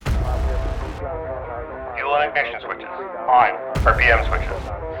ignition switches. On. RPM switches.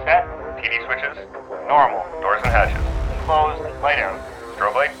 Set. TD switches. Normal. Doors and hatches. Closed. Light out.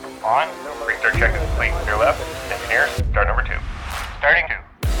 Strobe light. On. Restart check is complete. Clear left. Engineers, start number 2. Starting 2.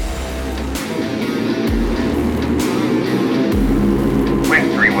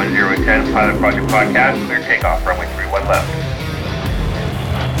 Wind 310, Pilot Project Podcast. Clear takeoff. Runway 31 left.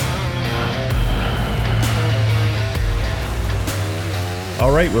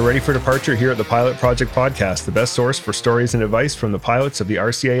 All right, we're ready for departure here at the Pilot Project Podcast, the best source for stories and advice from the pilots of the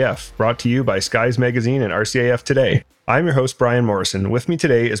RCAF, brought to you by Skies Magazine and RCAF Today. I'm your host, Brian Morrison. With me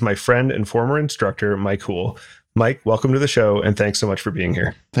today is my friend and former instructor, Mike Houle. Mike, welcome to the show, and thanks so much for being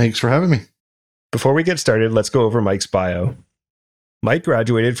here. Thanks for having me. Before we get started, let's go over Mike's bio. Mike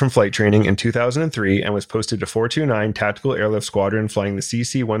graduated from flight training in 2003 and was posted to 429 Tactical Airlift Squadron flying the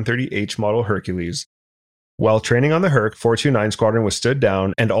CC-130H model Hercules. While training on the Herc, 429 Squadron was stood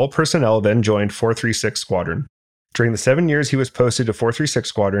down, and all personnel then joined 436 Squadron. During the 7 years he was posted to 436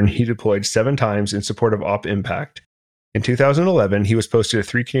 Squadron, he deployed 7 times in support of Op Impact. In 2011, he was posted to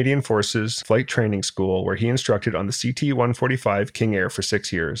 3 Canadian Forces Flight Training School, where he instructed on the CT-145 King Air for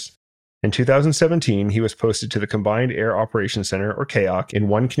 6 years. In 2017, he was posted to the Combined Air Operations Center, or CAOC, in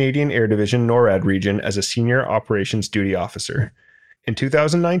 1 Canadian Air Division NORAD region as a Senior Operations Duty Officer. In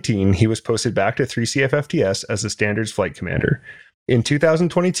 2019, he was posted back to 3CFFTS as the Standards Flight Commander. In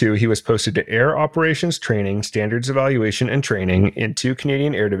 2022, he was posted to Air Operations Training, Standards Evaluation and Training in 2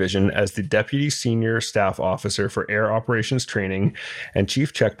 Canadian Air Division as the Deputy Senior Staff Officer for Air Operations Training and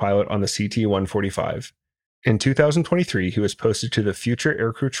Chief Check Pilot on the CT-145. In 2023, he was posted to the Future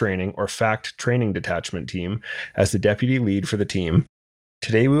Aircrew Training, or FACT, Training Detachment Team as the Deputy Lead for the team.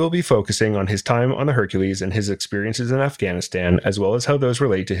 Today we will be focusing on his time on the Hercules and his experiences in Afghanistan, as well as how those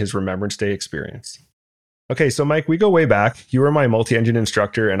relate to his Remembrance Day experience. Okay, so Mike, we go way back. You were my multi-engine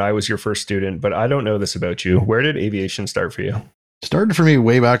instructor and I was your first student, but I don't know this about you. Where did aviation start for you? It started for me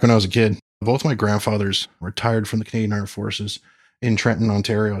way back when I was a kid. Both my grandfathers retired from the Canadian Armed Forces in Trenton,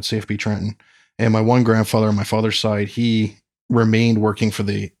 Ontario at CFB Trenton. And my one grandfather on my father's side, he remained working for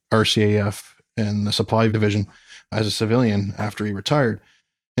the RCAF and the supply division as a civilian after he retired.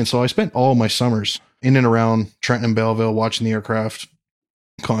 And so I spent all my summers in and around Trenton and Belleville watching the aircraft,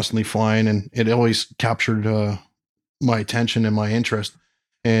 constantly flying, and it always captured my attention and my interest.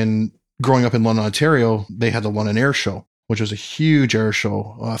 And growing up in London, Ontario, they had the London Air Show, which was a huge air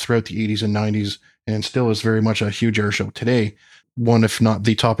show throughout the 80s and 90s, and still is very much a huge air show today. One, if not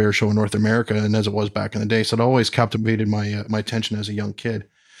the top air show in North America, and as it was back in the day. So it always captivated my attention as a young kid.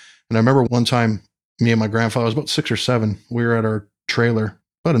 And I remember one time, me and my grandfather, I was about 6 or 7, we were at our trailer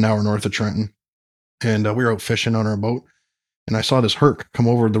about an hour north of Trenton, and we were out fishing on our boat, and I saw this Herc come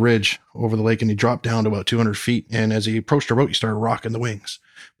over the ridge, over the lake, and he dropped down to about 200 feet, and as he approached our boat, he started rocking the wings.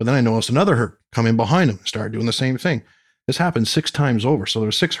 But then I noticed another Herc come in behind him and started doing the same thing. This happened 6 times over, so there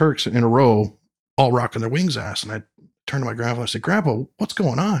were 6 Hercs in a row, all rocking their wings ass, and I turned to my grandfather and said, "Grandpa, what's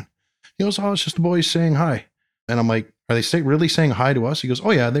going on?" He goes, "Oh, it's just the boys saying hi." And I'm like, "Are they really saying hi to us?" He goes, "Oh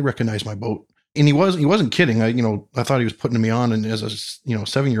yeah, they recognize my boat." And he wasn't kidding. I thought he was putting me on and as a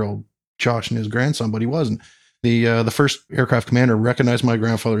 7-year-old joshing his grandson, but he wasn't. The first aircraft commander recognized my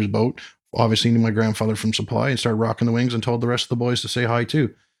grandfather's boat, obviously knew my grandfather from supply, and started rocking the wings and told the rest of the boys to say hi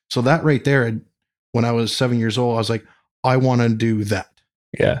too. So that right there, when I was 7 years old, I was like, I want to do that.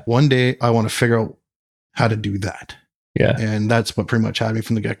 Yeah. One day I want to figure out how to do that. Yeah. And that's what pretty much had me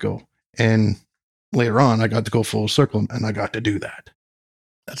from the get-go. And later on, I got to go full circle and I got to do that.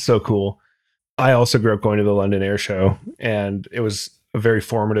 That's so cool. I also grew up going to the London Air Show, and it was a very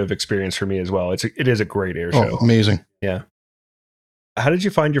formative experience for me as well. It is a great air show. Oh, amazing. Yeah. How did you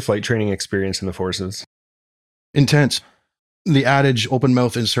find your flight training experience in the forces? Intense. The adage, open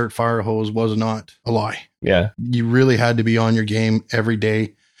mouth, insert fire hose, was not a lie. Yeah. You really had to be on your game every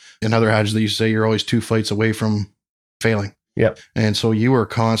day. Another adage that you say, you're always 2 flights away from failing. Yep. And so you were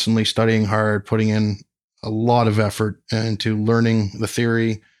constantly studying hard, putting in a lot of effort into learning the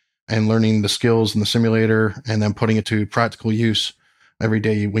theory and learning the skills in the simulator, and then putting it to practical use every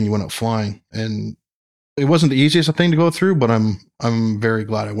day when you went out flying. And it wasn't the easiest thing to go through, but I'm very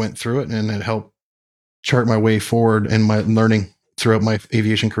glad I went through it, and it helped chart my way forward in my learning throughout my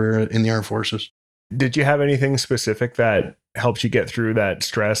aviation career in the Armed Forces. Did you have anything specific that helped you get through that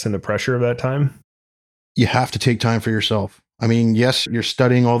stress and the pressure of that time? You have to take time for yourself. I mean, yes, you're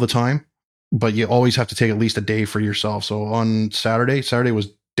studying all the time, but you always have to take at least a day for yourself. So on Saturday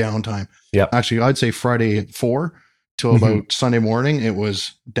was downtime. Yeah. Actually, I'd say Friday at 4 till about Sunday morning, it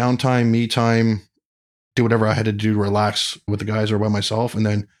was downtime, me time, do whatever I had to do to relax with the guys or by myself. And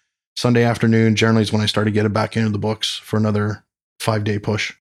then Sunday afternoon generally is when I started getting back into the books for another 5-day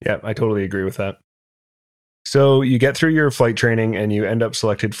push. Yeah, I totally agree with that. So you get through your flight training and you end up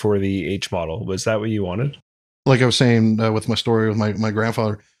selected for the H model. Was that what you wanted? Like I was saying with my story with my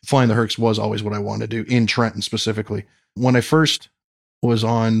grandfather, flying the Hercs was always what I wanted to do in Trenton specifically. When I first was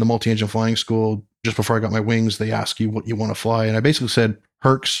on the multi-engine flying school, just before I got my wings, they ask you what you want to fly. And I basically said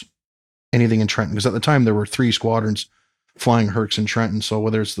Hercs, anything in Trenton. Because at the time there were 3 squadrons flying Hercs in Trenton. So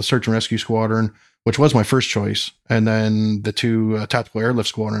whether it's the search and rescue squadron, which was my first choice, and then the 2 tactical airlift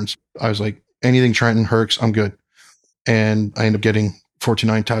squadrons, I was like, anything Trenton, Hercs, I'm good. And I ended up getting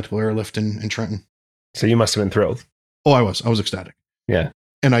 429 tactical airlift in Trenton. So you must have been thrilled. Oh, I was ecstatic. Yeah.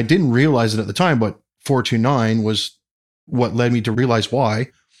 And I didn't realize it at the time, but 429 was what led me to realize why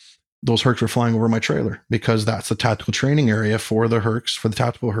those Hercs were flying over my trailer, because that's the tactical training area for the Hercs, for the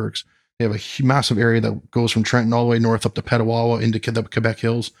tactical Hercs. They have a massive area that goes from Trenton all the way north up to Petawawa into the Quebec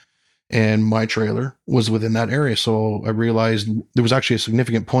Hills. And my trailer was within that area. So I realized there was actually a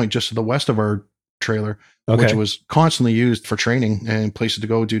significant point just to the west of our trailer, which was constantly used for training and places to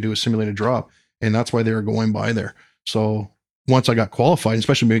go to do a simulated drop. And that's why they were going by there. So once I got qualified,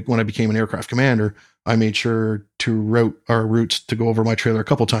 especially when I became an aircraft commander, I made sure to route our routes to go over my trailer a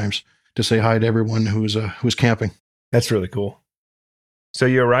couple times to say hi to everyone who's camping. That's really cool. So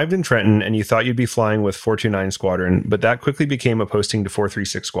you arrived in Trenton and you thought you'd be flying with 429 Squadron, but that quickly became a posting to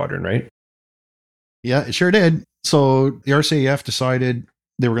 436 Squadron, right? Yeah, it sure did. So the RCAF decided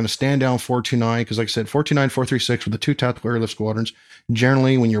they were going to stand down 429 because, like I said, 429, 436 were the 2 tactical airlift squadrons.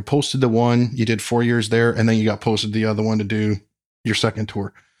 Generally, when you're posted to one, you did 4 years there, and then you got posted to the other one to do your second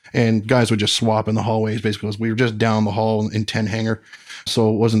tour. And guys would just swap in the hallways, basically, because we were just down the hall in 10 hangar. So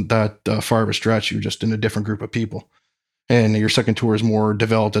it wasn't that far of a stretch. You were just in a different group of people. And your second tour is more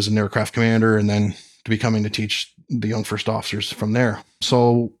developed as an aircraft commander, and then to be coming to teach the young first officers from there.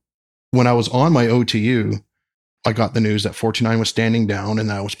 So when I was on my OTU, I got the news that 429 was standing down and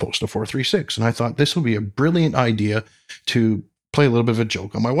that I was posted to 436. And I thought this would be a brilliant idea to play a little bit of a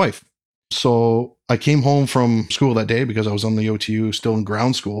joke on my wife. So I came home from school that day because I was on the OTU still in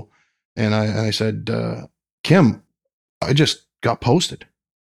ground school. And I said, Kim, I just got posted.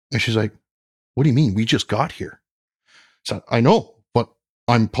 And she's like, what do you mean? We just got here. So I know, but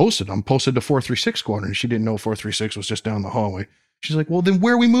I'm posted. I'm posted to 436 Squadron. She didn't know 436 was just down the hallway. She's like, well, then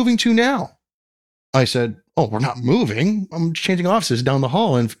where are we moving to now? I said, oh, we're not moving. I'm changing offices down the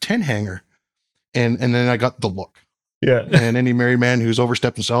hall in 10 hangar. And then I got the look. Yeah. And any married man who's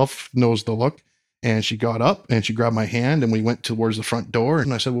overstepped himself knows the look. And she got up and she grabbed my hand and we went towards the front door.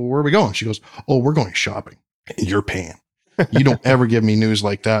 And I said, well, where are we going? She goes, oh, we're going shopping. And you're paying. You don't ever give me news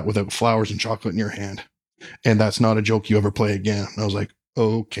like that without flowers and chocolate in your hand. And that's not a joke you ever play again. And I was like,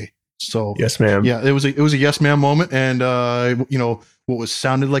 okay. So yes, ma'am. Yeah, it was a yes, ma'am moment. And, what was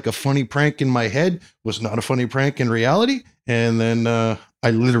sounded like a funny prank in my head was not a funny prank in reality. And then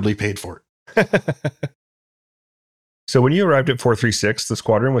I literally paid for it. So when you arrived at 436, the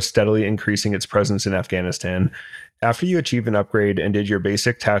squadron was steadily increasing its presence in Afghanistan. After you achieved an upgrade and did your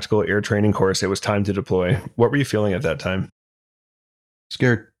basic tactical air training course, it was time to deploy. What were you feeling at that time?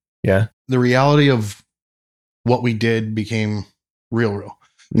 Scared. Yeah. The reality of what we did became real.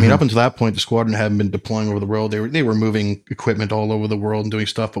 I mean, up until that point, the squadron hadn't been deploying over the world. They were moving equipment all over the world and doing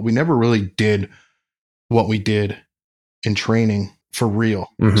stuff, but we never really did what we did in training for real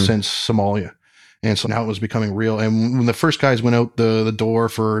since Somalia. And so now it was becoming real. And when the first guys went out the door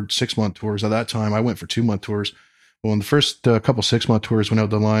for 6-month tours, at that time, I went for 2-month tours. But when the first couple 6-month tours went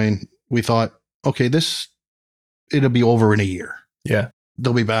out the line, we thought, okay, it'll be over in a year. Yeah.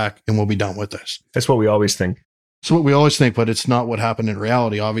 They'll be back and we'll be done with this. That's what we always think. So what we always think, but it's not what happened in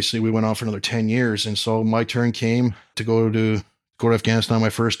reality. Obviously, we went on for another 10 years. And so my turn came to go to Afghanistan on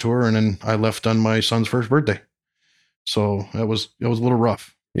my first tour. And then I left on my son's first birthday. So it was a little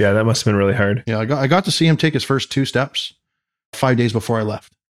rough. Yeah, that must have been really hard. Yeah, I got to see him take his first 2 steps 5 days before I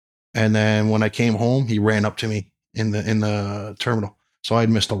left. And then when I came home, he ran up to me in the terminal. So I'd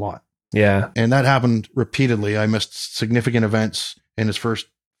missed a lot. Yeah. And that happened repeatedly. I missed significant events in his first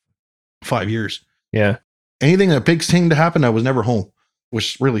 5 years. Yeah. Anything, a big thing to happen, I was never home,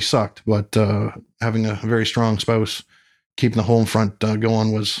 which really sucked. But having a very strong spouse, keeping the home front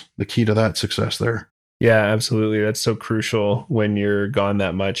going was the key to that success there. Yeah, absolutely. That's so crucial when you're gone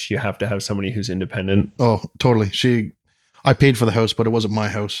that much. You have to have somebody who's independent. Oh, totally. I paid for the house, but it wasn't my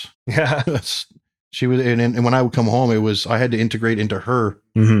house. Yeah. She was, and when I would come home, I had to integrate into her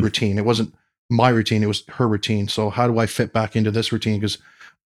routine. It wasn't my routine. It was her routine. So how do I fit back into this routine? Because,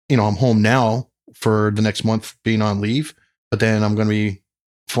 I'm home now for the next month being on leave, but then I'm going to be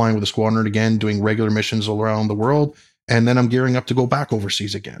flying with the squadron again, doing regular missions all around the world. And then I'm gearing up to go back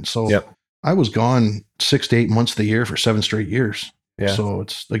overseas again. So I was gone 6 to 8 months of the year for 7 straight years. Yeah. So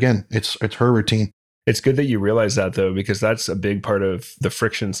it's her routine. It's good that you realize that, though, because that's a big part of the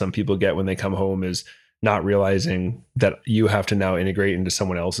friction some people get when they come home, is not realizing that you have to now integrate into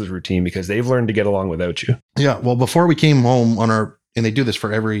someone else's routine because they've learned to get along without you. Yeah. Well, before we came home and they do this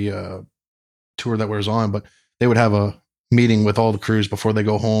for every tour that we're on, but they would have a meeting with all the crews before they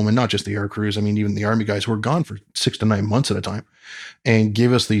go home, and not just the air crews. I mean, even the Army guys who are gone for 6 to 9 months at a time, and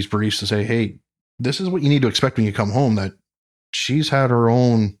give us these briefs to say, hey, this is what you need to expect when you come home, that she's had her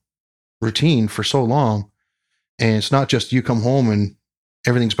own routine for so long. And it's not just you come home and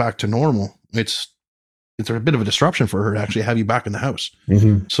everything's back to normal. It's a bit of a disruption for her to actually have you back in the house.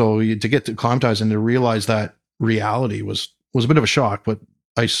 Mm-hmm. So to get to acclimatize and to realize that reality was a bit of a shock, but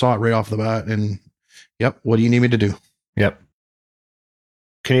I saw it right off the bat, and yep, what do you need me to do? Yep.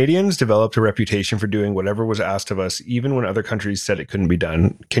 Canadians developed a reputation for doing whatever was asked of us, even when other countries said it couldn't be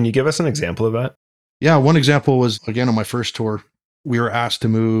done. Can you give us an example of that? Yeah, one example was, again, on my first tour, we were asked to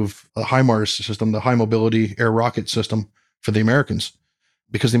move a HIMARS system, the high mobility air rocket system, for the Americans,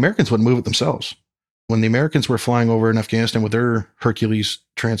 because the Americans wouldn't move it themselves. When the Americans were flying over in Afghanistan with their Hercules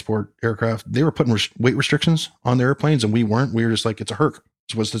transport aircraft, they were putting weight restrictions on their airplanes, and we weren't. We were just like, it's a Herc.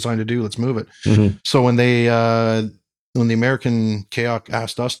 It's what's designed to do. Let's move it. Mm-hmm. So when the American CAOC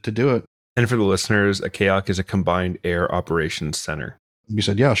asked us to do it, and for the listeners, a CAOC is a Combined Air Operations Center. We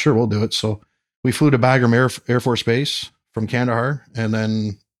said, yeah, sure, we'll do it. So we flew to Bagram Air Force Base from Kandahar, and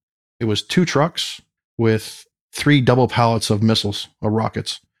then it was 2 trucks with 3 double pallets of missiles or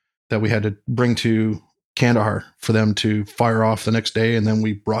rockets that we had to bring to Kandahar for them to fire off the next day, and then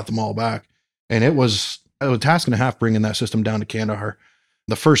we brought them all back. And it was a task and a half bringing that system down to Kandahar.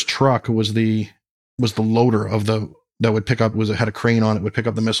 The first truck was the loader of that would pick up, it had a crane on it, would pick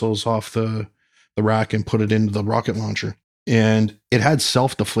up the missiles off the rack and put it into the rocket launcher. And it had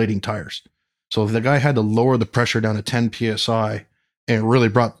self-deflating tires. So the guy had to lower the pressure down to 10 PSI, and it really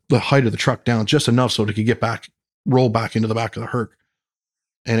brought the height of the truck down just enough so that it could roll back into the back of the Herc.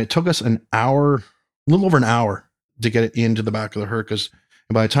 And it took us a little over an hour to get it into the back of the Herc, because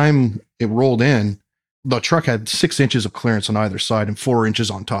by the time it rolled in, the truck had 6 inches of clearance on either side and 4 inches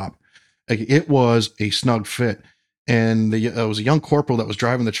on top. Like, it was a snug fit. And it was a young corporal that was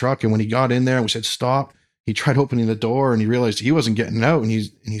driving the truck. And when he got in there and we said, stop, he tried opening the door and he realized he wasn't getting out. And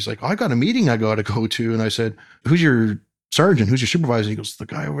he's like, I got a meeting I got to go to. And I said, who's your sergeant? Who's your supervisor? He goes, the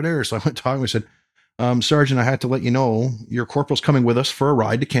guy over there. So I went talking. I said, Sergeant, I had to let you know your corporal's coming with us for a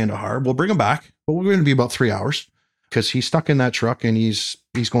ride to Kandahar. We'll bring him back, but we're going to be about 3 hours, because he's stuck in that truck and he's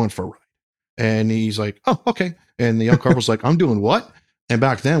going for a ride. And he's like, oh, okay. And the young corporal's like, I'm doing what? And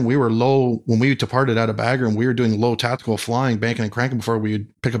back then we were low, when we departed out of Bagram, we were doing low tactical flying, banking and cranking before we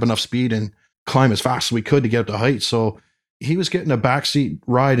would pick up enough speed and climb as fast as we could to get up to height. So he was getting a backseat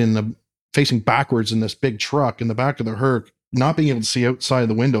ride facing backwards in this big truck in the back of the Herc, not being able to see outside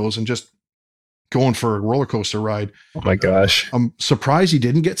the windows and just going for a roller coaster ride. Oh my gosh. I'm surprised he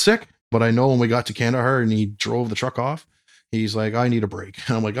didn't get sick, but I know when we got to Kandahar and he drove the truck off, he's like, I need a break.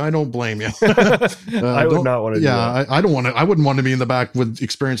 And I'm like, I don't blame you. I would not want to do that. I don't want to. I wouldn't want to be in the back with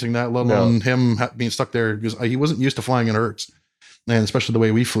experiencing that, let alone him being stuck there, because he wasn't used to flying in Hercs, and especially the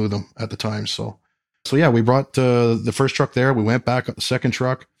way we flew them at the time. So yeah, we brought the first truck there. We went back up the second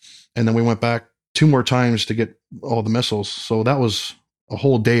truck, and then we went back 2 more times to get all the missiles. So that was a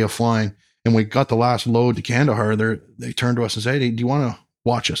whole day of flying. And we got the last load to Kandahar. They turned to us and said, hey, do you want to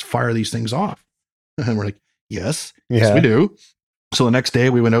watch us fire these things off? And we're like, yes, we do. So the next day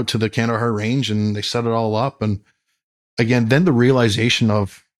we went out to the Kandahar range and they set it all up. And again, then the realization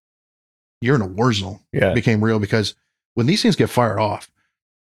of you're in a war zone became real, because when these things get fired off,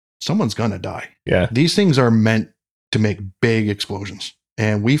 someone's going to die. Yeah. These things are meant to make big explosions.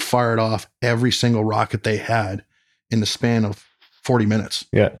 And we fired off every single rocket they had in the span of 40 minutes.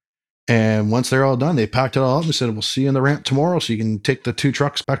 Yeah. And once they're all done, they packed it all up and said, we'll see you in the ramp tomorrow so you can take the 2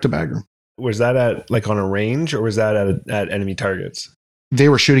 trucks back to Bagram. Was that on a range, or was that at enemy targets? They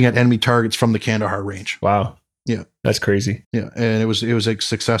were shooting at enemy targets from the Kandahar range. Wow. Yeah. That's crazy. Yeah. And it was a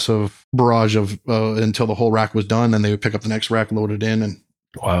successive barrage of until the whole rack was done. Then they would pick up the next rack, load it in, and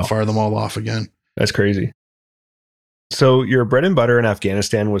fire them all off again. That's crazy. So your bread and butter in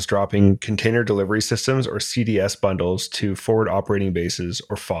Afghanistan was dropping container delivery systems, or CDS bundles, to forward operating bases,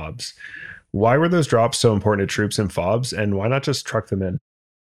 or FOBs. Why were those drops so important to troops in FOBs, and why not just truck them in?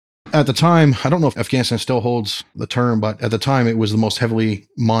 At the time, I don't know if Afghanistan still holds the term, but at the time it was the most heavily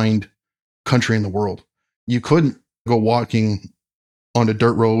mined country in the world. You couldn't go walking onto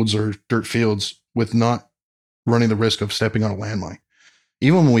dirt roads or dirt fields with not running the risk of stepping on a landmine.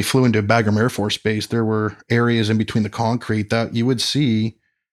 Even when we flew into Bagram Air Force Base, there were areas in between the concrete that you would see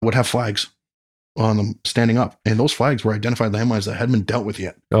would have flags on them standing up. And those flags were identified landmines that hadn't been dealt with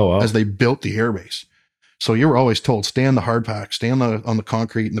yet. Oh, wow. As they built the airbase. So you were always told, stay on the hard pack, stay on the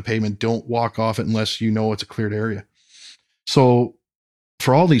concrete and the pavement. Don't walk off it unless you know it's a cleared area. So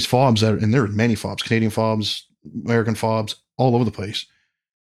for all these FOBs, and there are many FOBs, Canadian FOBs, American FOBs, all over the place,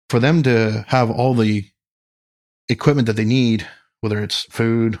 for them to have all the equipment that they need, whether it's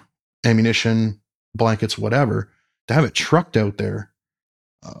food, ammunition, blankets, whatever, to have it trucked out there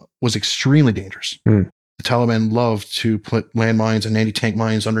was extremely dangerous. The Taliban loved to put landmines and anti-tank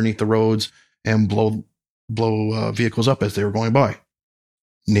mines underneath the roads and blow vehicles up as they were going by,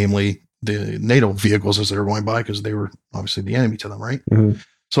 namely the NATO vehicles as they were going by, because they were obviously the enemy to them, right?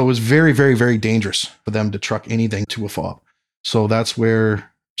 So it was very, very, very dangerous for them to truck anything to a FOB. So that's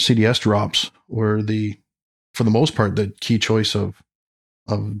where CDS drops were for the most part, the key choice of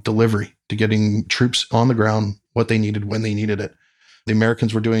delivery to getting troops on the ground, what they needed, when they needed it. The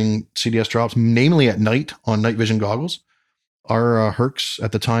Americans were doing CDS drops, namely at night on night vision goggles. Our Hercs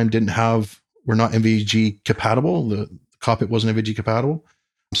at the time were not NVG compatible. The cockpit wasn't NVG compatible.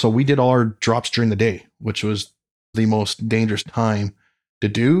 So we did all our drops during the day, which was the most dangerous time to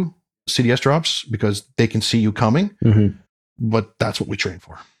do CDS drops because they can see you coming. But that's what we trained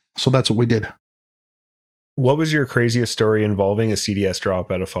for. So that's what we did. What was your craziest story involving a CDS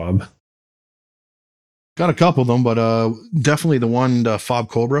drop at a FOB? Got a couple of them, but definitely the one, FOB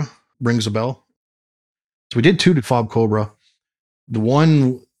Cobra, rings a bell. So we did 2 to FOB Cobra. The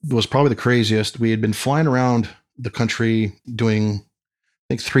one was probably the craziest. We had been flying around the country doing, I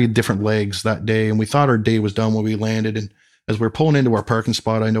think, 3 different legs that day, and we thought our day was done when we landed. And as we were pulling into our parking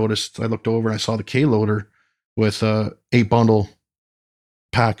spot, I looked over and I saw the K-loader with a 8-bundle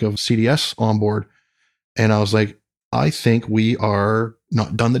pack of CDS on board. And I was like, I think we are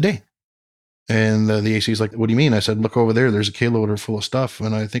not done the day. And the AC is like, what do you mean? I said, look over there. There's a K-loader full of stuff.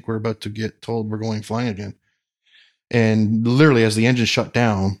 And I think we're about to get told we're going flying again. And literally as the engine shut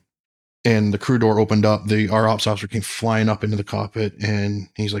down and the crew door opened up, our ops officer came flying up into the cockpit. And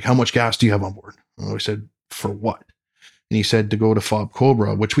he's like, how much gas do you have on board? And I said, for what? And he said to go to FOB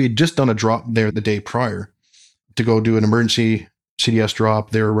Cobra, which we had just done a drop there the day prior to go do an emergency CDS drop.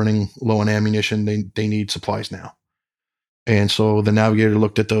 They were running low on ammunition. They need supplies now. And so the navigator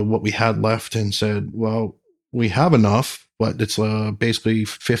looked at what we had left and said, well, we have enough, but it's basically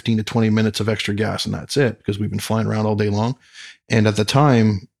 15 to 20 minutes of extra gas, and that's it, because we've been flying around all day long. And at the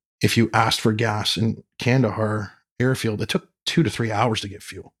time, if you asked for gas in Kandahar airfield, it took 2 to 3 hours to get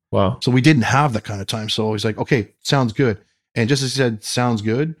fuel. Wow. So we didn't have that kind of time. So he's like, okay, sounds good. And just as he said, sounds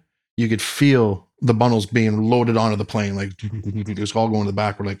good, you could feel the bundles being loaded onto the plane. Like it was all going to the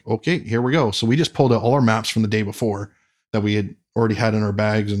back. We're like, okay, here we go. So we just pulled out all our maps from the day before that we had already had in our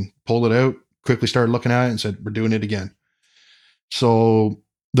bags and pulled it out, quickly started looking at it and said, we're doing it again. So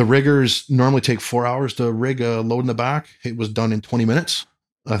the riggers normally take 4 hours to rig a load in the back. It was done in 20 minutes.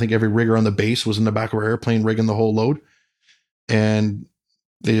 I think every rigger on the base was in the back of our airplane rigging the whole load. And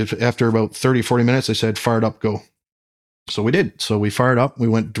after about 30, 40 minutes, they said, fire it up, go. So we did. So we fired up. We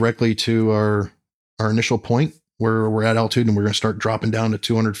went directly to our initial point where we're at altitude, and we're going to start dropping down to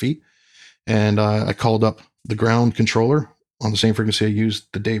 200 feet. And I called up the ground controller on the same frequency I used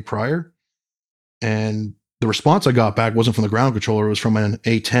the day prior. And the response I got back wasn't from the ground controller. It was from an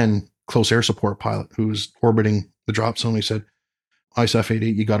A-10 close air support pilot who was orbiting the drop zone. He said, ISAF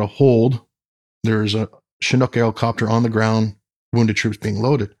 88, you got to hold. There's a Chinook helicopter on the ground, wounded troops being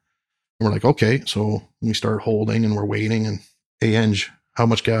loaded. And we're like, okay. So we start holding and we're waiting. And hey, Eng, how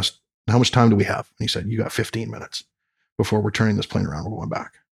much time do we have? And he said, you got 15 minutes before we're turning this plane around. We're going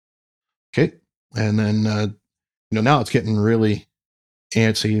back. Okay. And then, now it's getting really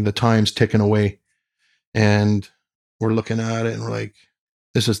antsy. The time's ticking away. And we're looking at it and we're like,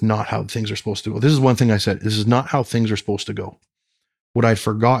 this is not how things are supposed to go. This is one thing I said. This is not how things are supposed to go. What I'd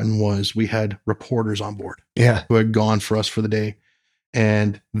forgotten was we had reporters on board who had gone for us for the day.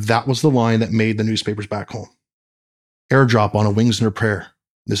 And that was the line that made the newspapers back home. Airdrop on a wings and a prayer.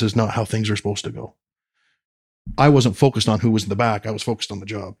 This is not how things are supposed to go. I wasn't focused on who was in the back. I was focused on the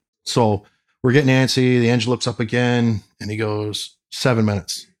job. So we're getting antsy. The engine looks up again and he goes, 7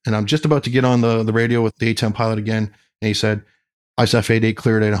 minutes. And I'm just about to get on the radio with the A-10 pilot again. And he said, ISAF 88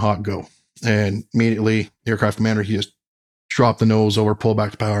 cleared and hot, go. And immediately the aircraft commander, he just dropped the nose over, pulled back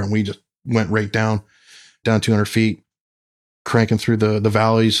to power. And we just went right down 200 feet, cranking through the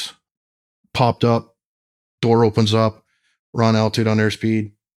valleys, popped up, door opens up, we're on altitude on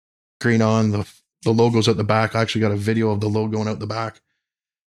airspeed, green on, the logo's at the back. I actually got a video of the logo going out the back.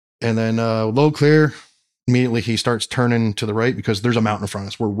 And then load clear. Immediately he starts turning to the right because there's a mountain in front of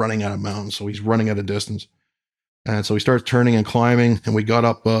us. We're running at a mountain, so he's running at a distance. And so he starts turning and climbing, and we got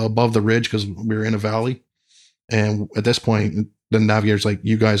up above the ridge because we were in a valley. And at this point, the navigator's like,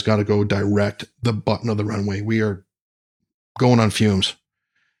 you guys got to go direct the button of the runway. We are going on fumes.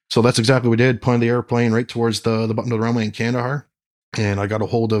 So that's exactly what we did. Pointed the airplane right towards the button of the runway in Kandahar. And I got a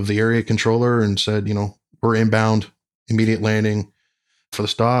hold of the area controller and said, we're inbound, immediate landing for the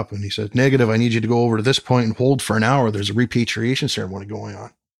stop. And he said, negative, I need you to go over to this point and hold for an hour. There's a repatriation ceremony going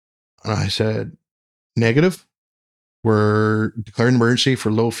on. And I said, negative, we're declaring emergency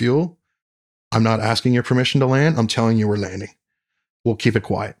for low fuel. I'm not asking your permission to land. I'm telling you we're landing. We'll keep it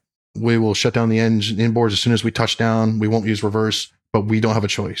quiet. We will shut down the engine inboards as soon as we touch down. We won't use reverse, but we don't have a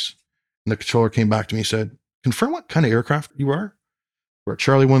choice. And the controller came back to me and said, confirm what kind of aircraft you are. We're at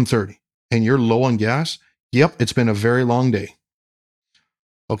Charlie 130 and you're low on gas. Yep. It's been a very long day.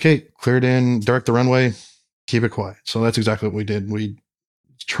 Okay. Cleared in, direct the runway, keep it quiet. So that's exactly what we did. We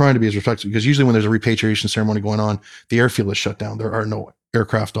trying to be as respectful because usually when there's a repatriation ceremony going on, the airfield is shut down. There are no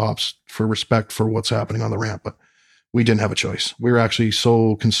aircraft ops for respect for what's happening on the ramp, but we didn't have a choice. We were actually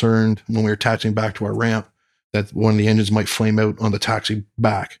so concerned when we were taxiing back to our ramp that one of the engines might flame out on the taxi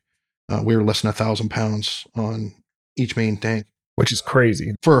back. We were less than 1,000 pounds on each main tank. Which is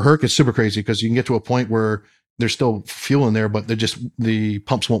crazy. For a Herc, it's super crazy because you can get to a point where there's still fuel in there, but the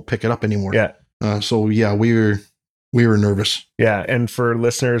pumps won't pick it up anymore. Yeah. So yeah, we were nervous. Yeah. And for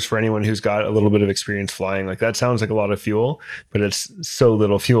listeners, for anyone who's got a little bit of experience flying, like that sounds like a lot of fuel, but it's so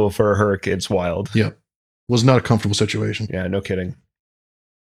little fuel for a Herc. It's wild. Yep. Was not a comfortable situation. Yeah, no kidding.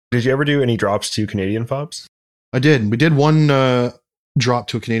 Did you ever do any drops to Canadian FOBs? I did. We did one drop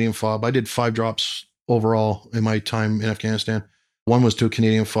to a Canadian FOB. I did 5 drops overall in my time in Afghanistan. One was to a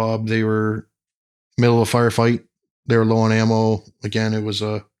Canadian FOB. They were middle of a firefight. They were low on ammo. Again, it was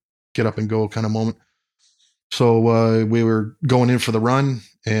a get up and go kind of moment. So we were going in for the run,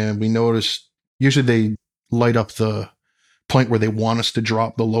 and we noticed usually they light up the point where they want us to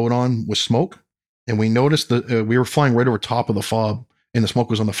drop the load on with smoke. And we noticed that we were flying right over top of the FOB, and the smoke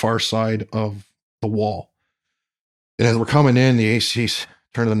was on the far side of the wall. And as we're coming in, the ACs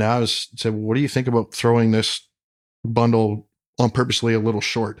turned to the navs and said, well, what do you think about throwing this bundle on purposely a little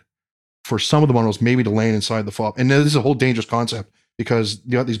short for some of the bundles, maybe to land inside the FOB? And this is a whole dangerous concept because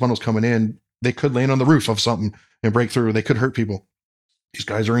you got these bundles coming in. They could land on the roof of something and break through. They could hurt people. These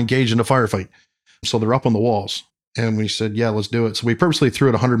guys are engaged in a firefight. So they're up on the walls. And we said, yeah, let's do it. So we purposely threw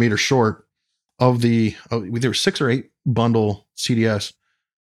it 100 meters short of there were 6 or 8 bundle CDS.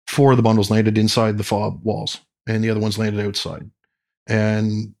 4 of the bundles landed inside the FOB walls and the other ones landed outside.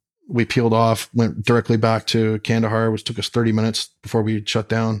 And we peeled off, went directly back to Kandahar, which took us 30 minutes before we shut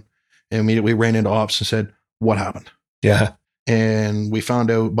down, and immediately ran into ops and said, what happened? Yeah. And we found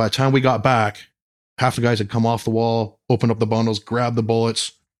out by the time we got back, half the guys had come off the wall, opened up the bundles, grabbed the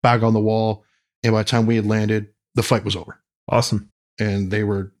bullets, back on the wall. And by the time we had landed, the fight was over. Awesome. And they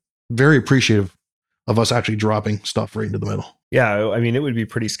were very appreciative of us actually dropping stuff right into the middle. Yeah. I mean, it would be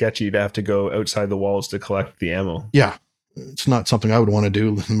pretty sketchy to have to go outside the walls to collect the ammo. Yeah. It's not something I would want to do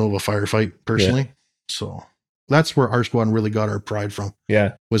in the middle of a firefight personally. Yeah. So that's where our squad really got our pride from.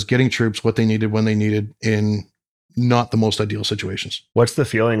 Yeah. Was getting troops what they needed when they needed in not the most ideal situations. What's the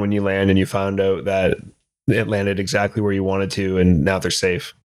feeling when you land and you found out that it landed exactly where you wanted to and now they're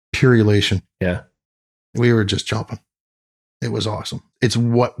safe? Pure elation. Yeah. We were just jumping. It was awesome. It's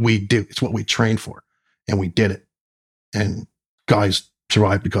what we do. It's what we trained for. And we did it. And guys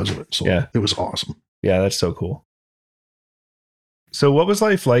survived because of it. So yeah. It was awesome. Yeah, that's so cool. So what was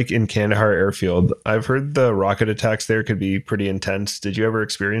life like in Kandahar airfield? I've heard the rocket attacks there could be pretty intense. Did you ever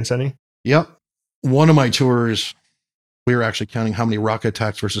experience any? Yep. One of my tours, we were actually counting how many rocket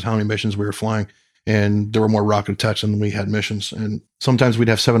attacks versus how many missions we were flying. And there were more rocket attacks than we had missions. And sometimes we'd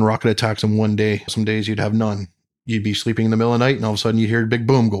have 7 rocket attacks in one day. Some days you'd have none. You'd be sleeping in the middle of the night and all of a sudden you hear a big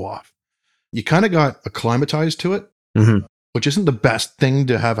boom go off. You kind of got acclimatized to it, which isn't the best thing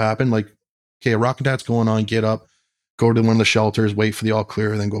to have happen. Like, okay, a rocket attack's going on, get up, go to one of the shelters, wait for the all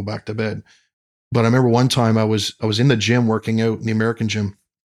clear, then go back to bed. But I remember one time I was in the gym working out in the American gym.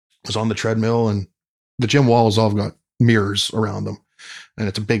 I was on the treadmill and the gym walls all got mirrors around them. And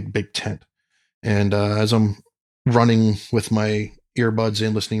it's a big, big tent. And as I'm running with my earbuds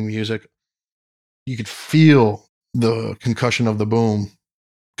in, listening to music, you could feel the concussion of the boom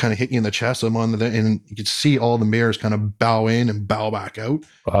kind of hit you in the chest. I'm on and you could see all the mirrors kind of bow in and bow back out.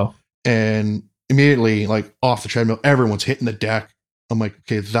 Wow. And immediately, like off the treadmill, everyone's hitting the deck. I'm like,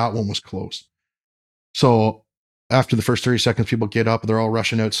 okay, that one was close. So after the first 30 seconds, people get up, they're all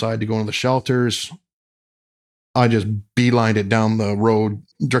rushing outside to go into the shelters. I just beelined it down the road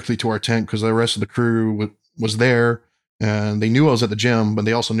directly to our tent because the rest of the crew was there and they knew I was at the gym, but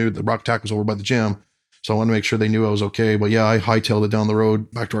they also knew the rock attack was over by the gym. So I wanted to make sure they knew I was okay. But yeah, I hightailed it down the road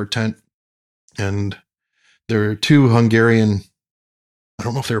back to our tent. And there were 2 Hungarian I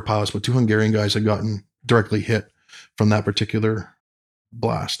don't know if they were pilots, but 2 Hungarian guys had gotten directly hit from that particular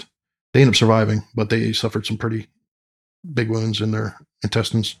blast. They ended up surviving, but they suffered some pretty big wounds in their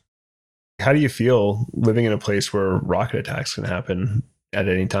intestines. How do you feel living in a place where rocket attacks can happen at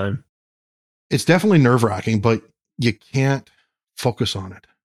any time? It's definitely nerve-wracking, but you can't focus on it.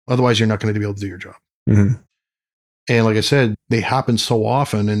 Otherwise, you're not going to be able to do your job. Mm-hmm. And like I said, they happen so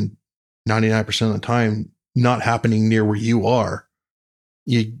often, and 99% of the time, not happening near where you are,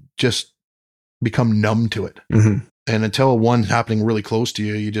 you just become numb to it. Mm-hmm. And until one's happening really close to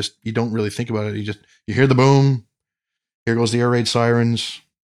you, you don't really think about it. You hear the boom, here goes the air raid sirens.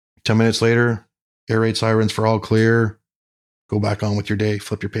 10 minutes later, air raid sirens for all clear. Go back on with your day,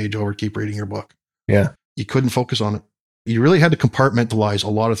 flip your page over, keep reading your book. Yeah. You couldn't focus on it. You really had to compartmentalize a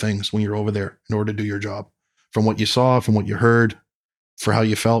lot of things when you're over there in order to do your job. From what you saw, from what you heard, for how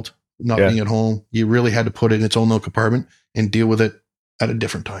you felt, not being at home. You really had to put it in its own little compartment and deal with it at a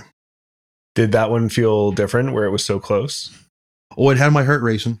different time. Did that one feel different where it was so close? Oh, it had my heart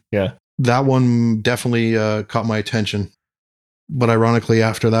racing. Yeah. That one definitely caught my attention. But ironically,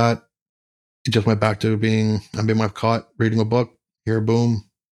 after that, it just went back to I'm in my cot, reading a book, hear a boom.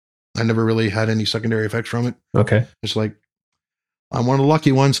 I never really had any secondary effects from it. Okay. It's like, I'm one of the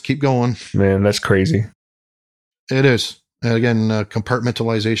lucky ones. Keep going. Man, that's crazy. It is. And again,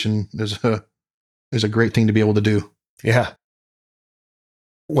 compartmentalization is a great thing to be able to do. Yeah.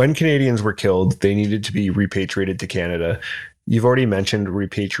 When Canadians were killed, they needed to be repatriated to Canada. You've already mentioned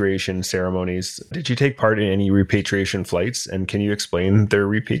repatriation ceremonies. Did you take part in any repatriation flights? And can you explain their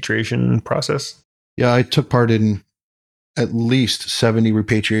repatriation process? Yeah, I took part in at least 70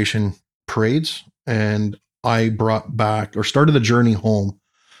 repatriation parades, and I brought back or started the journey home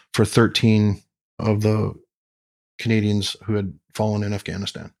for 13 of the Canadians who had fallen in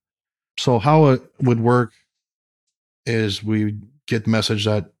Afghanistan. So how it would work is we get the message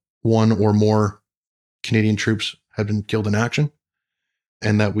that one or more Canadian troops had been killed in action,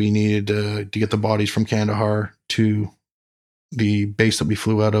 and that we needed to get the bodies from Kandahar to the base that we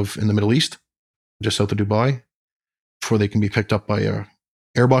flew out of in the Middle East, just south of Dubai, before they can be picked up by a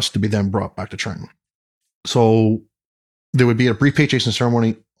Airbus to be then brought back to Trenton. So there would be a repatriation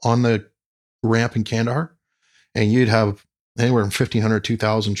ceremony on the ramp in Kandahar, and you'd have anywhere from 1,500 to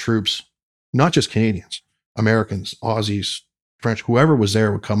 2,000 troops, not just Canadians, Americans, Aussies, French, whoever was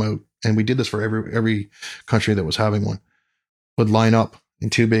there would come out. And we did this for every country that was having one, would line up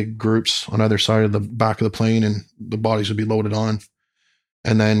in 2 big groups on either side of the back of the plane, and the bodies would be loaded on.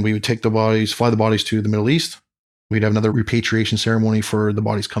 And then we would take the bodies, fly the bodies to the Middle East. We'd have another repatriation ceremony for the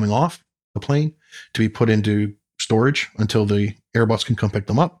bodies coming off the plane to be put into storage until the Airbus can come pick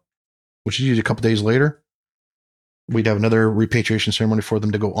them up, which is usually a couple days later. We'd have another repatriation ceremony for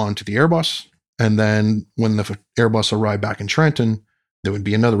them to go on to the Airbus. And then when the Airbus arrived back in Trenton, there would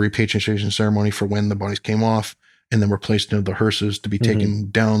be another repatriation ceremony for when the bodies came off and then were placed into the hearses to be taken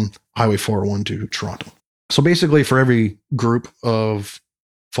down Highway 401 to Toronto. So basically, for every group of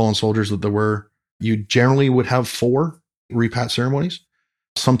fallen soldiers that there were, you generally would have 4 repat ceremonies.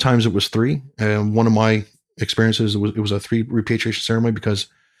 Sometimes it was 3. And one of my experiences, it was a 3 repatriation ceremony, because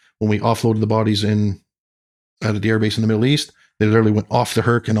when we offloaded the bodies out of the airbase in the Middle East, they literally went off the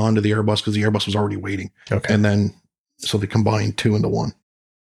Herc and onto the Airbus because the Airbus was already waiting. Okay. And then, so they combined 2 into 1.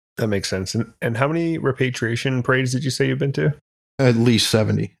 That makes sense. And how many repatriation parades did you say you've been to? At least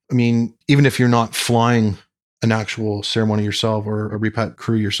 70. I mean, even if you're not flying an actual ceremony yourself or a repat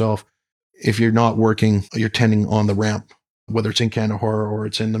crew yourself, if you're not working, you're tending on the ramp, whether it's in Kandahar or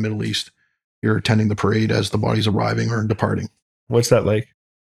it's in the Middle East, you're attending the parade as the body's arriving or departing. What's that like?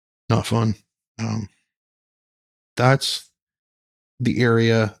 Not fun. That's the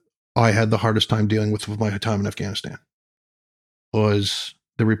area I had the hardest time dealing with my time in Afghanistan, was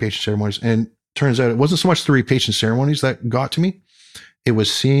the repatriation ceremonies. And turns out it wasn't so much the repatriation ceremonies that got to me. It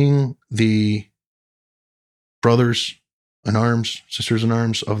was seeing the brothers in arms, sisters in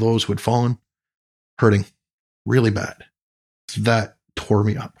arms of those who had fallen, hurting really bad. That tore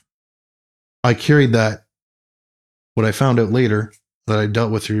me up. I carried that. What I found out later that I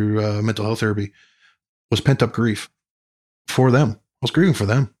dealt with through mental health therapy was pent up grief for them. I was grieving for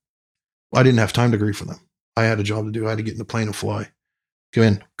them. I didn't have time to grieve for them. I had a job to do. I had to get in the plane and fly. Go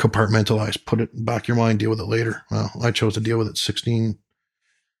in, compartmentalize, put it in the back of your mind, deal with it later. Well, I chose to deal with it 16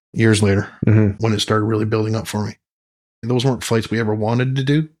 years later when it started really building up for me. And those weren't flights we ever wanted to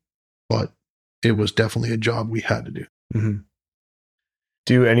do, but it was definitely a job we had to do.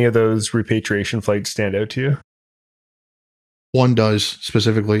 Do any of those repatriation flights stand out to you? One does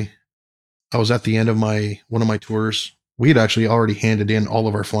specifically. I was at the end of one of my tours. We had actually already handed in all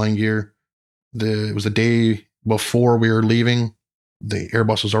of our flying gear. It was the day before we were leaving The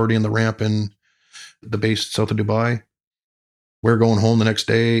Airbus was already in the ramp in the base south of Dubai. We were going home the next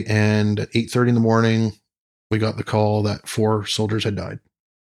day, and at 8:30 in the morning, we got the call that 4 soldiers had died,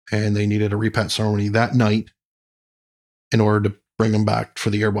 and they needed a repat ceremony that night in order to bring them back for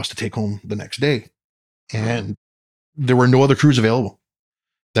the Airbus to take home the next day. And there were no other crews available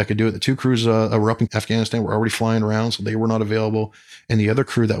that could do it. The 2 crews that were up in Afghanistan were already flying around, so they were not available. And the other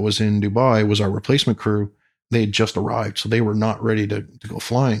crew that was in Dubai was our replacement crew. They had just arrived, so they were not ready to go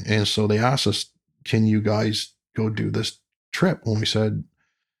flying. And so they asked us, can you guys go do this trip? And we said,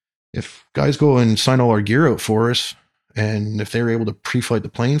 if guys go and sign all our gear out for us, and if they're able to pre-flight the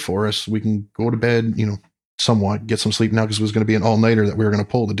plane for us, we can go to bed, somewhat, get some sleep now, because it was going to be an all-nighter that we were going to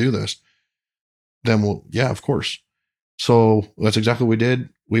pull to do this. Then we'll, yeah, of course. So that's exactly what we did.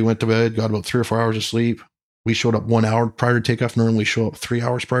 We went to bed, got about 3 or 4 hours of sleep. We showed up 1 hour prior to takeoff. Normally we show up 3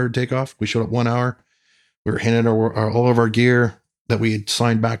 hours prior to takeoff. We showed up 1 hour. We were handed all of our gear that we had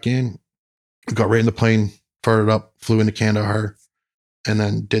signed back in. We got right in the plane, fired it up, flew into Kandahar, and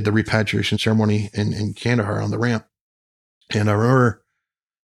then did the repatriation ceremony in Kandahar on the ramp. And I remember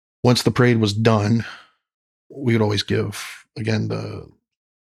once the parade was done, we would always give, again, the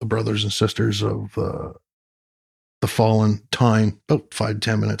brothers and sisters of the fallen time, about 5 to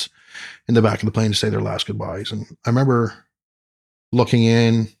 10 minutes in the back of the plane to say their last goodbyes. And I remember looking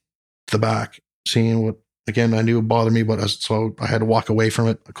in the back, seeing what, again, I knew it bothered me, so I had to walk away from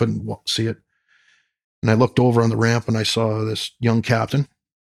it. I couldn't see it. And I looked over on the ramp and I saw this young captain,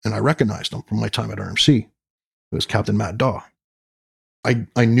 and I recognized him from my time at RMC. It was Captain Matt Daw.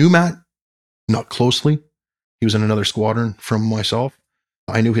 I knew Matt, not closely. He was in another squadron from myself.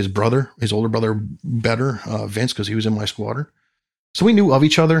 I knew his brother, his older brother, better, Vince, because he was in my squadron. So we knew of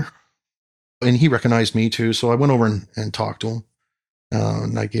each other, and he recognized me too. So I went over and talked to him,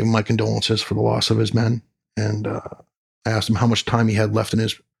 and I gave him my condolences for the loss of his men. And I asked him how much time he had left in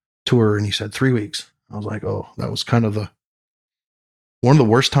his tour, and he said 3 weeks. I was like, oh, that was kind of one of the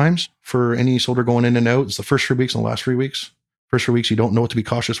worst times for any soldier going in and out. It's the first 3 weeks and the last 3 weeks. First 3 weeks, you don't know what to be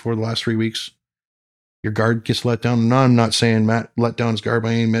cautious for. The last 3 weeks, your guard gets let down. No, I'm not saying Matt let down his guard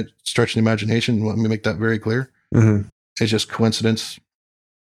by any stretch of the imagination. Let me make that very clear. Mm-hmm. It's just coincidence.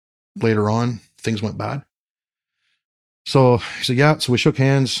 Later on, things went bad. So he said, yeah. So we shook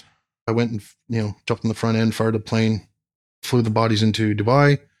hands. I went and, jumped in the front end, fired the plane, flew the bodies into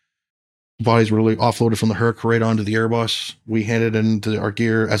Dubai. Bodies were really offloaded from the Herc right onto the Airbus. We handed in our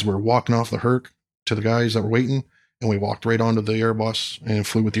gear as we were walking off the Herc to the guys that were waiting, and we walked right onto the Airbus and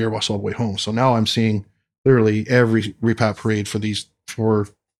flew with the Airbus all the way home. So now I'm seeing literally every repat parade for these 4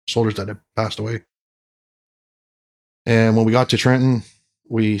 soldiers that had passed away. And when we got to Trenton,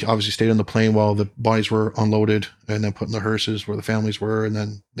 we obviously stayed on the plane while the bodies were unloaded and then put in the hearses where the families were, and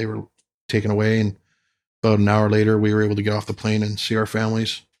then they were taken away. And about an hour later, we were able to get off the plane and see our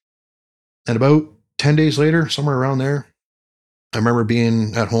families. And about 10 days later, somewhere around there, I remember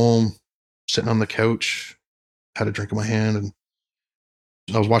being at home, sitting on the couch, had a drink in my hand, and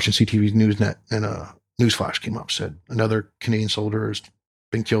I was watching CTV's Newsnet, and a news flash came up, said another Canadian soldier has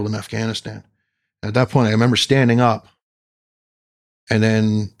been killed in Afghanistan. And at that point, I remember standing up, and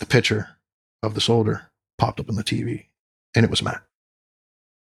then the picture of the soldier popped up on the TV, and it was Matt.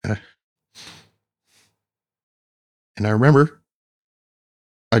 And I remember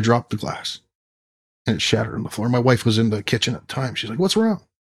I dropped the glass and it shattered on the floor. My wife was in the kitchen at the time. She's like, what's wrong?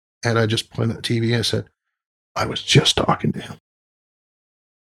 And I just pointed at the TV and I said, I was just talking to him.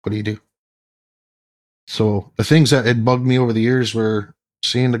 What do you do? So the things that had bugged me over the years were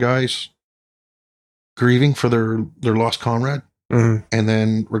seeing the guys grieving for their lost comrade, mm-hmm. and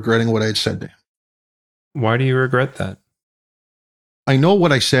then regretting what I had said to him. Why do you regret that? I know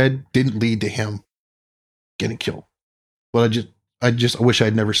what I said didn't lead to him getting killed. But I wish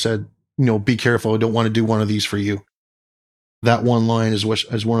I'd never said, be careful. I don't want to do one of these for you. That one line is one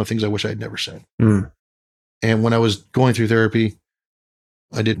of the things I wish I'd never said. Mm. And when I was going through therapy,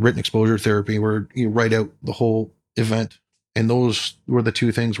 I did written exposure therapy where you write out the whole event. And those were the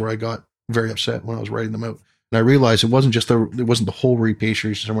 2 things where I got very upset when I was writing them out. And I realized it wasn't the whole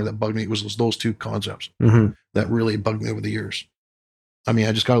repatriation somewhere that bugged me. It was those 2 concepts, mm-hmm. that really bugged me over the years. I mean,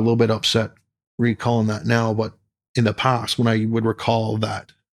 I just got a little bit upset recalling that now, but in the past, when I would recall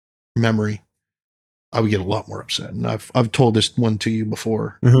that memory, I would get a lot more upset. And I've told this one to you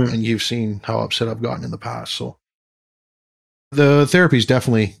before, mm-hmm. and you've seen how upset I've gotten in the past. So the therapy's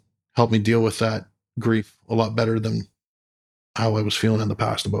definitely helped me deal with that grief a lot better than how I was feeling in the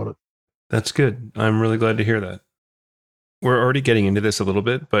past about it. That's good. I'm really glad to hear that. We're already getting into this a little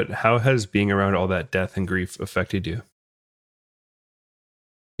bit, but how has being around all that death and grief affected you?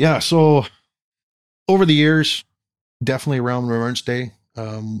 Yeah, so over the years, definitely around Remembrance Day,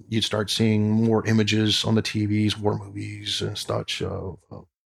 you'd start seeing more images on the TVs, war movies and such of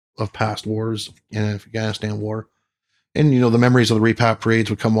past wars in Afghanistan war. And, the memories of the repat parades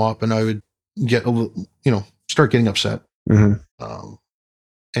would come up and I would get, start getting upset.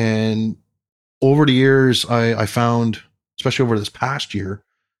 And over the years, I found, especially over this past year,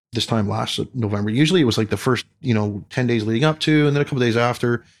 this time last November, usually it was like the first, 10 days leading up to, and then a couple days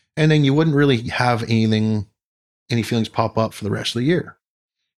after, and then you wouldn't really have any feelings pop up for the rest of the year.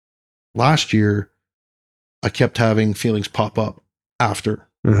 Last year, I kept having feelings pop up after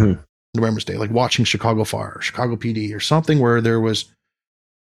Remembrance Day, like watching Chicago Fire, Chicago PD, or something where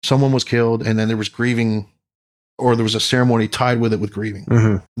someone was killed and then there was grieving, or there was a ceremony tied with it with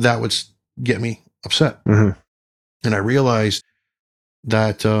grieving. That would get me upset. And I realized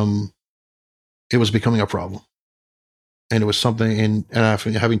that it was becoming a problem. And it was something, and after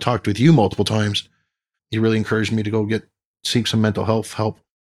having talked with you multiple times, you really encouraged me to go seek some mental health help.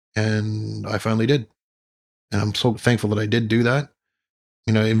 And I finally did. And I'm so thankful that I did do that.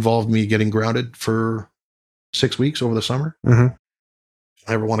 It involved me getting grounded for 6 weeks over the summer. I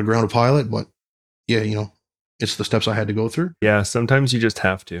never want to ground a pilot, but yeah, it's the steps I had to go through. Yeah, sometimes you just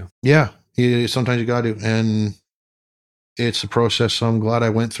have to. Yeah, sometimes you got to. And it's a process I'm glad I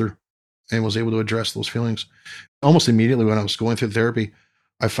went through and was able to address those feelings. Almost immediately when I was going through therapy,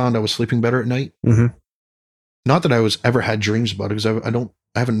 I found I was sleeping better at night. Not that I was ever had dreams about it, because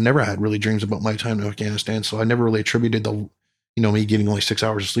I haven't never had really dreams about my time in Afghanistan. So I never really attributed me getting only 6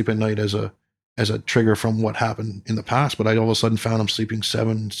 hours of sleep at night as a trigger from what happened in the past. But I all of a sudden found I'm sleeping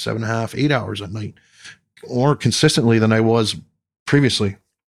 7.5, 8 hours at night, more consistently than I was previously.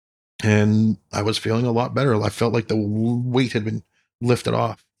 And I was feeling a lot better. I felt like the weight had been lifted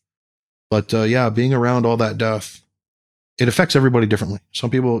off. But being around all that death, it affects everybody differently. Some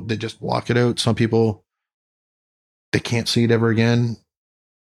people, they just block it out. Some people, they can't see it ever again.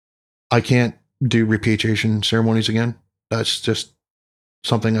 I can't do repatriation ceremonies again. That's just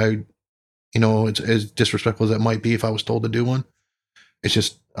something it's as disrespectful as that might be if I was told to do one. It's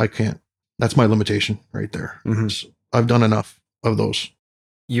just, I can't. That's my limitation right there. I've done enough of those.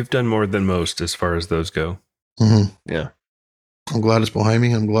 You've done more than most as far as those go. Yeah. I'm glad it's behind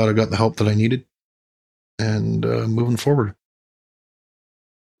me. I'm glad I got the help that I needed, and moving forward.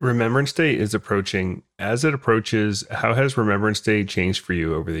 Remembrance Day is approaching. As it approaches, how has Remembrance Day changed for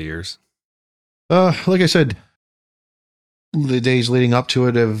you over the years? Like I said, the days leading up to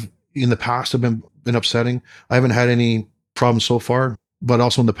it in the past have been upsetting. I haven't had any problems so far, but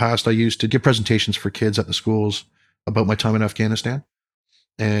also in the past, I used to give presentations for kids at the schools about my time in Afghanistan,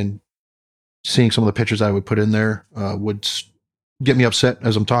 and seeing some of the pictures I would put in there would get me upset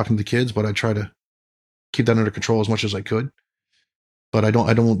as I'm talking to the kids, but I try to keep that under control as much as I could. But I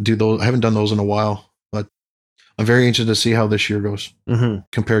don't do those. I haven't done those in a while, but I'm very interested to see how this year goes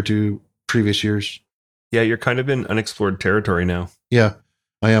compared to previous years. Yeah, you're kind of in unexplored territory now. Yeah,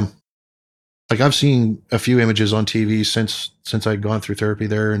 I am. Like, I've seen a few images on TV since I'd gone through therapy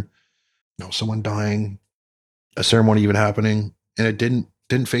there, and someone dying, a ceremony even happening, and it didn't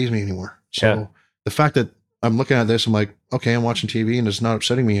faze me anymore. So the fact that I'm looking at this, I'm like, okay, I'm watching TV and it's not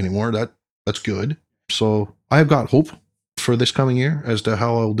upsetting me anymore. That's good. So I've got hope for this coming year as to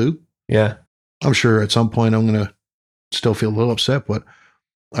how I'll do. Yeah. I'm sure at some point I'm going to still feel a little upset, but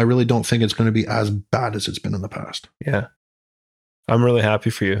I really don't think it's going to be as bad as it's been in the past. Yeah. I'm really happy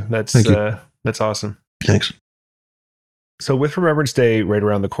for you. That's awesome. Thanks. So with Remembrance Day right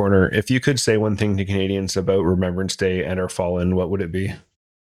around the corner, if you could say one thing to Canadians about Remembrance Day and our fallen, what would it be?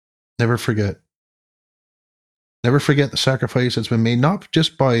 Never forget. Never forget the sacrifice that's been made, not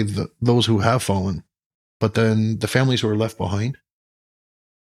just by those who have fallen, but then the families who are left behind.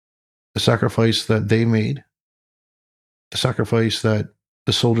 The sacrifice that they made. The sacrifice that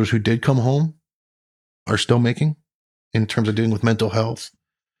the soldiers who did come home are still making in terms of dealing with mental health,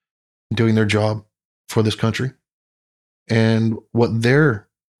 doing their job for this country, and what their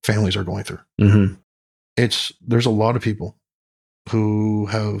families are going through. There's a lot of people who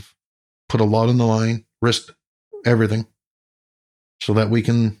have put a lot on the line, risked everything so that we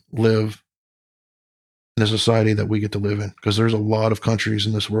can live in a society that we get to live in. Because there's a lot of countries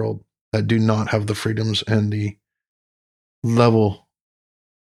in this world that do not have the freedoms and the level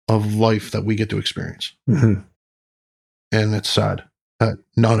of life that we get to experience. And it's sad that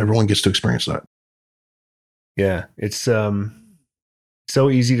not everyone gets to experience that. Yeah, it's so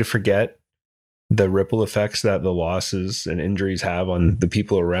easy to forget the ripple effects that the losses and injuries have on the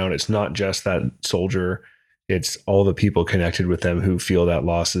people around. It's not just that soldier, it's all the people connected with them who feel that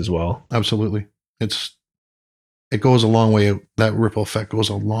loss as well. Absolutely. It goes a long way. That ripple effect goes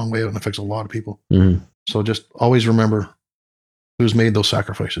a long way and affects a lot of people. So just always remember who's made those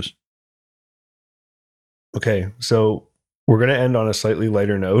sacrifices. Okay, so we're going to end on a slightly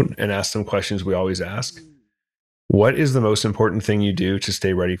lighter note and ask some questions we always ask. What is the most important thing you do to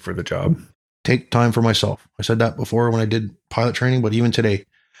stay ready for the job? Take time for myself. I said that before when I did pilot training, but even today,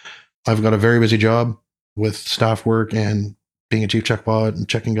 I've got a very busy job with staff work and being a chief check pilot and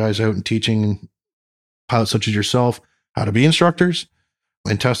checking guys out and teaching pilots such as yourself how to be instructors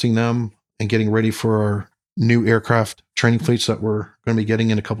and testing them and getting ready for our new aircraft training fleets that we're going to be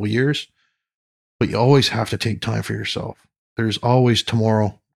getting in a couple of years. But you always have to take time for yourself. There's always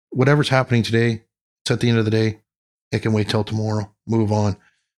tomorrow. Whatever's happening today, it's at the end of the day. It can wait till tomorrow. Move on.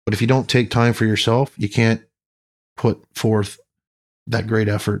 But if you don't take time for yourself, you can't put forth that great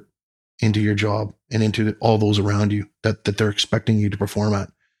effort into your job and into all those around you that they're expecting you to perform at.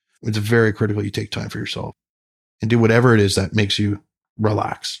 It's very critical you take time for yourself and do whatever it is that makes you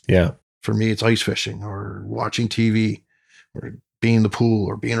relax. Yeah. For me, it's ice fishing or watching TV or being in the pool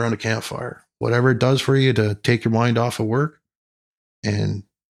or being around a campfire. Whatever it does for you to take your mind off of work and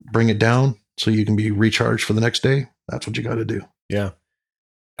bring it down so you can be recharged for the next day, that's what you got to do. Yeah.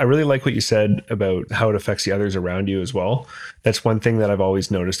 I really like what you said about how it affects the others around you as well. That's one thing that I've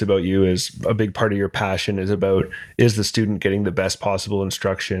always noticed about you is a big part of your passion is about, is the student getting the best possible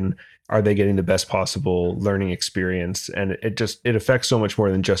instruction? Are they getting the best possible learning experience? And it affects so much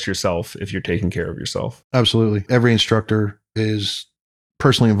more than just yourself if you're taking care of yourself. Absolutely. Every instructor is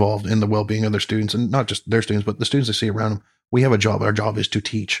personally involved in the well-being of their students, and not just their students, but the students they see around them. We have a job. Our job is to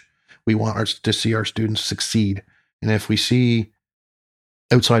teach. We want to see our students succeed. And if we see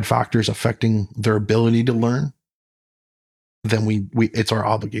outside factors affecting their ability to learn, then we it's our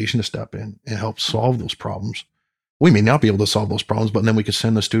obligation to step in and help solve those problems. We may not be able to solve those problems, but then we could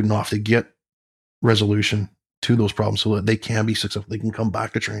send the student off to get resolution to those problems so that they can be successful. They can come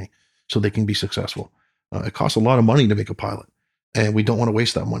back to training so they can be successful. It costs a lot of money to make a pilot, and we don't want to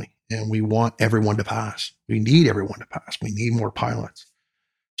waste that money. And we want everyone to pass. We need everyone to pass. We need more pilots.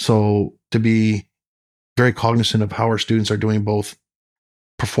 So to be very cognizant of how our students are doing, both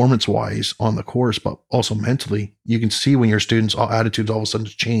performance-wise on the course, but also mentally, you can see when your students' attitudes all of a sudden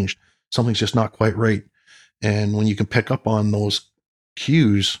change. Something's just not quite right. And when you can pick up on those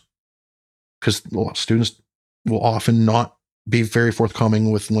cues, because students will often not be very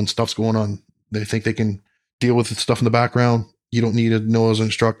forthcoming with when stuff's going on. They think they can deal with the stuff in the background. You don't need to know as an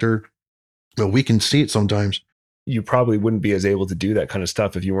instructor. But we can see it sometimes. You probably wouldn't be as able to do that kind of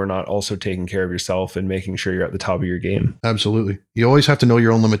stuff if you were not also taking care of yourself and making sure you're at the top of your game. Absolutely. You always have to know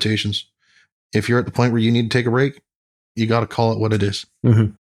your own limitations. If you're at the point where you need to take a break, you got to call it what it is.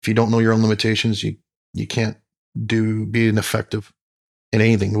 Mm-hmm. If you don't know your own limitations, you can't be an effective in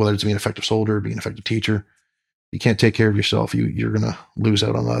anything, whether it's being an effective soldier, being an effective teacher. You can't take care of yourself. You're going to lose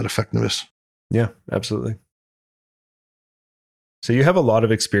out on that effectiveness. Yeah, absolutely. So you have a lot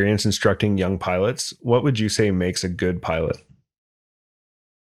of experience instructing young pilots. What would you say makes a good pilot?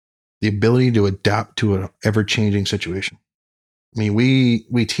 The ability to adapt to an ever-changing situation. I mean,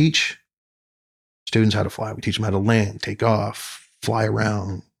 we teach students how to fly. We teach them how to land, take off, fly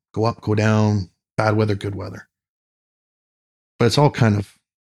around, go up, go down, bad weather, good weather. But it's all kind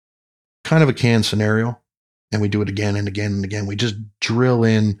of a canned scenario, and we do it again and again and again. We just drill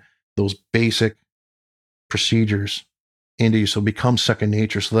in those basic procedures into you, so it becomes second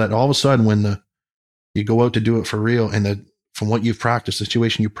nature, so that all of a sudden when you go out to do it for real, and from what you've practiced, the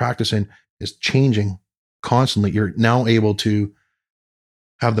situation you practice in is changing constantly, you're now able to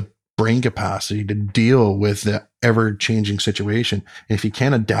have the brain capacity to deal with the ever-changing situation. And if you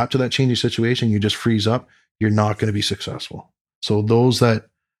can't adapt to that changing situation, you just freeze up, you're not going to be successful. So those that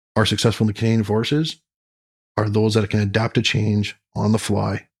are successful in the Canadian Forces are those that can adapt to change on the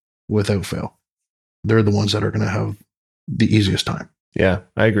fly without fail. They're the ones that are going to have the easiest time. Yeah,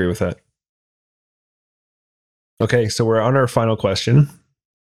 I agree with that. Okay, so we're on our final question.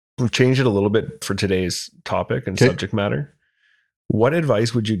 We've changed it a little bit for today's topic and subject matter. What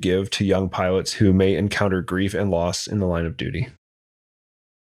advice would you give to young pilots who may encounter grief and loss in the line of duty?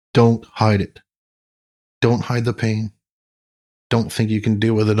 Don't hide it. Don't hide the pain. Don't think you can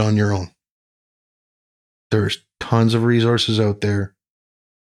deal with it on your own. There's tons of resources out there.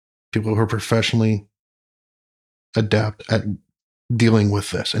 People who are professionally adept at dealing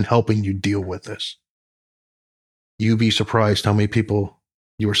with this and helping you deal with this. You'd be surprised how many people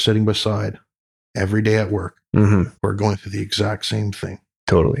you are sitting beside every day at work who are going through the exact same thing.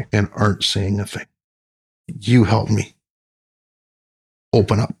 Totally. And aren't saying a thing. You help me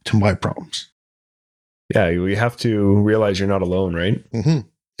open up to my problems. Yeah, we have to realize you're not alone, right? And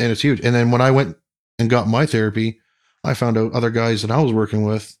it's huge. And then when I went and got my therapy, I found out other guys that I was working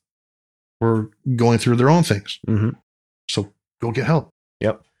with were going through their own things. Mm-hmm. So go get help.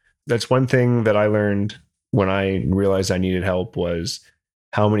 Yep. That's one thing that I learned when I realized I needed help was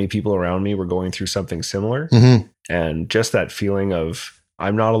how many people around me were going through something similar. Mm-hmm. And just that feeling of,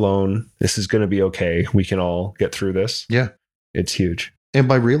 I'm not alone. This is going to be okay. We can all get through this. Yeah. It's huge. And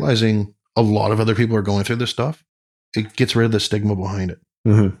by realizing a lot of other people are going through this stuff, it gets rid of the stigma behind it.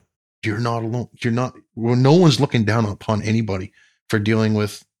 Mm-hmm. You're not alone. Well, no one's looking down upon anybody for dealing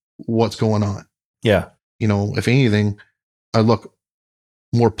with what's going on. Yeah. You know, if anything, I look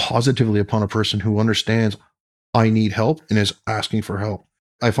more positively upon a person who understands I need help and is asking for help.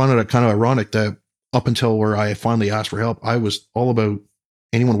 I find it kind of ironic that up until where I finally asked for help, I was all about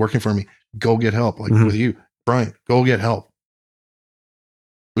anyone working for me, go get help. Like with you, Brian, go get help.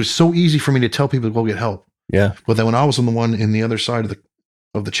 It was so easy for me to tell people to go get help. Yeah. But then when I was on the one in the other side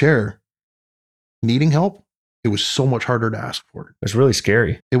of the chair needing help, it was so much harder to ask for it. It's really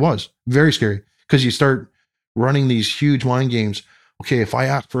scary. It was very scary because you start running these huge mind games. Okay, if I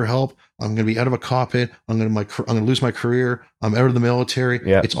ask for help, I'm going to be out of a cockpit. I'm going to lose my career. I'm out of the military.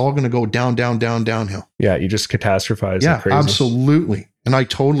 Yeah. It's all going to go downhill. Yeah, you just catastrophize. Yeah, like crazy. absolutely. And I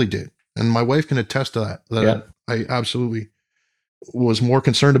totally did. And my wife can attest to that. I absolutely was more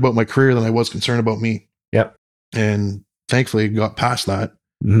concerned about my career than I was concerned about me. Yep. And thankfully got past that.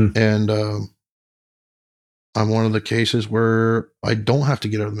 Mm-hmm. And I'm one of the cases where I don't have to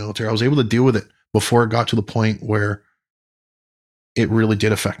get out of the military. I was able to deal with it before it got to the point where it really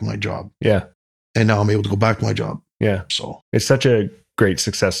did affect my job. Yeah. And now I'm able to go back to my job. Yeah. So it's such a great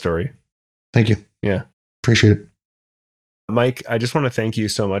success story. Thank you. Yeah. Appreciate it. Mike, I just want to thank you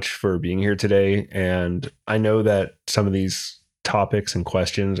so much for being here today. And I know that some of these topics and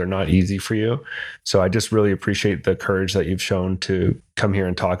questions are not easy for you. So I just really appreciate the courage that you've shown to come here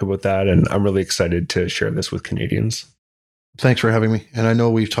and talk about that. And I'm really excited to share this with Canadians. Thanks for having me. And I know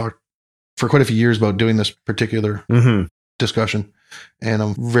we've talked for quite a few years about doing this particular discussion. And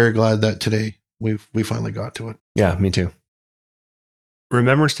I'm very glad that today we finally got to it. Yeah, me too.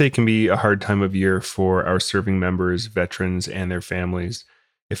 Remembrance Day can be a hard time of year for our serving members, veterans, and their families.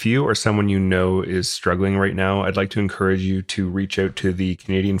 If you or someone you know is struggling right now, I'd like to encourage you to reach out to the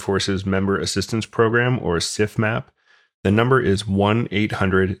Canadian Forces Member Assistance Program, or CIFMAP. The number is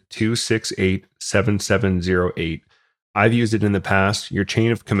 1-800-268-7708. I've used it in the past. Your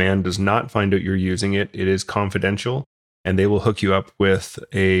chain of command does not find out you're using it. It is confidential, and they will hook you up with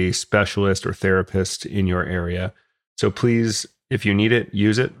a specialist or therapist in your area. So please, if you need it,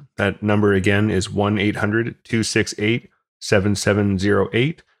 use it. That number again is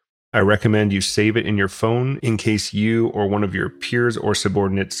 1-800-268-7708. I recommend you save it in your phone in case you or one of your peers or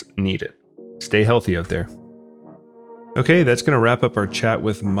subordinates need it. Stay healthy out there. Okay, that's going to wrap up our chat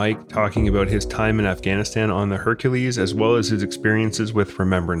with Mike talking about his time in Afghanistan on the Hercules, as well as his experiences with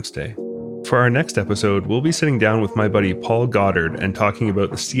Remembrance Day. For our next episode, we'll be sitting down with my buddy Paul Goddard and talking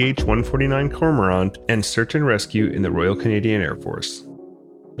about the CH-149 Cormorant and search and rescue in the Royal Canadian Air Force.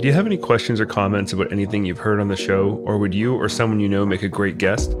 Do you have any questions or comments about anything you've heard on the show, or would you or someone you know make a great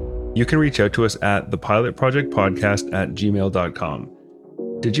guest? You can reach out to us at thepilotprojectpodcast@gmail.com.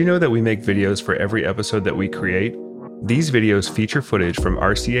 Did you know that we make videos for every episode that we create? These videos feature footage from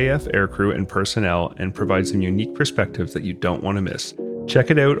RCAF aircrew and personnel and provide some unique perspectives that you don't want to miss.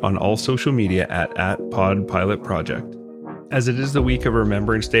 Check it out on all social media at @PodPilotProject. As it is the week of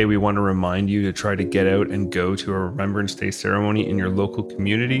Remembrance Day, we want to remind you to try to get out and go to a Remembrance Day ceremony in your local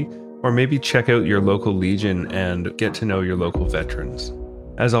community, or maybe check out your local Legion and get to know your local veterans.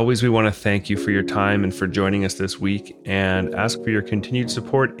 As always, we want to thank you for your time and for joining us this week, and ask for your continued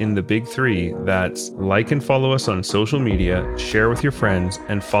support in the big three. That's like and follow us on social media, share with your friends,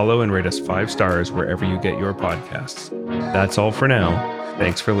 and follow and rate us 5 stars wherever you get your podcasts. That's all for now.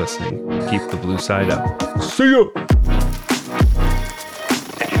 Thanks for listening. Keep the blue side up. See ya!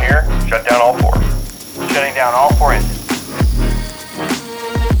 Engineer, shut down all 4. Shutting down all 4 engines.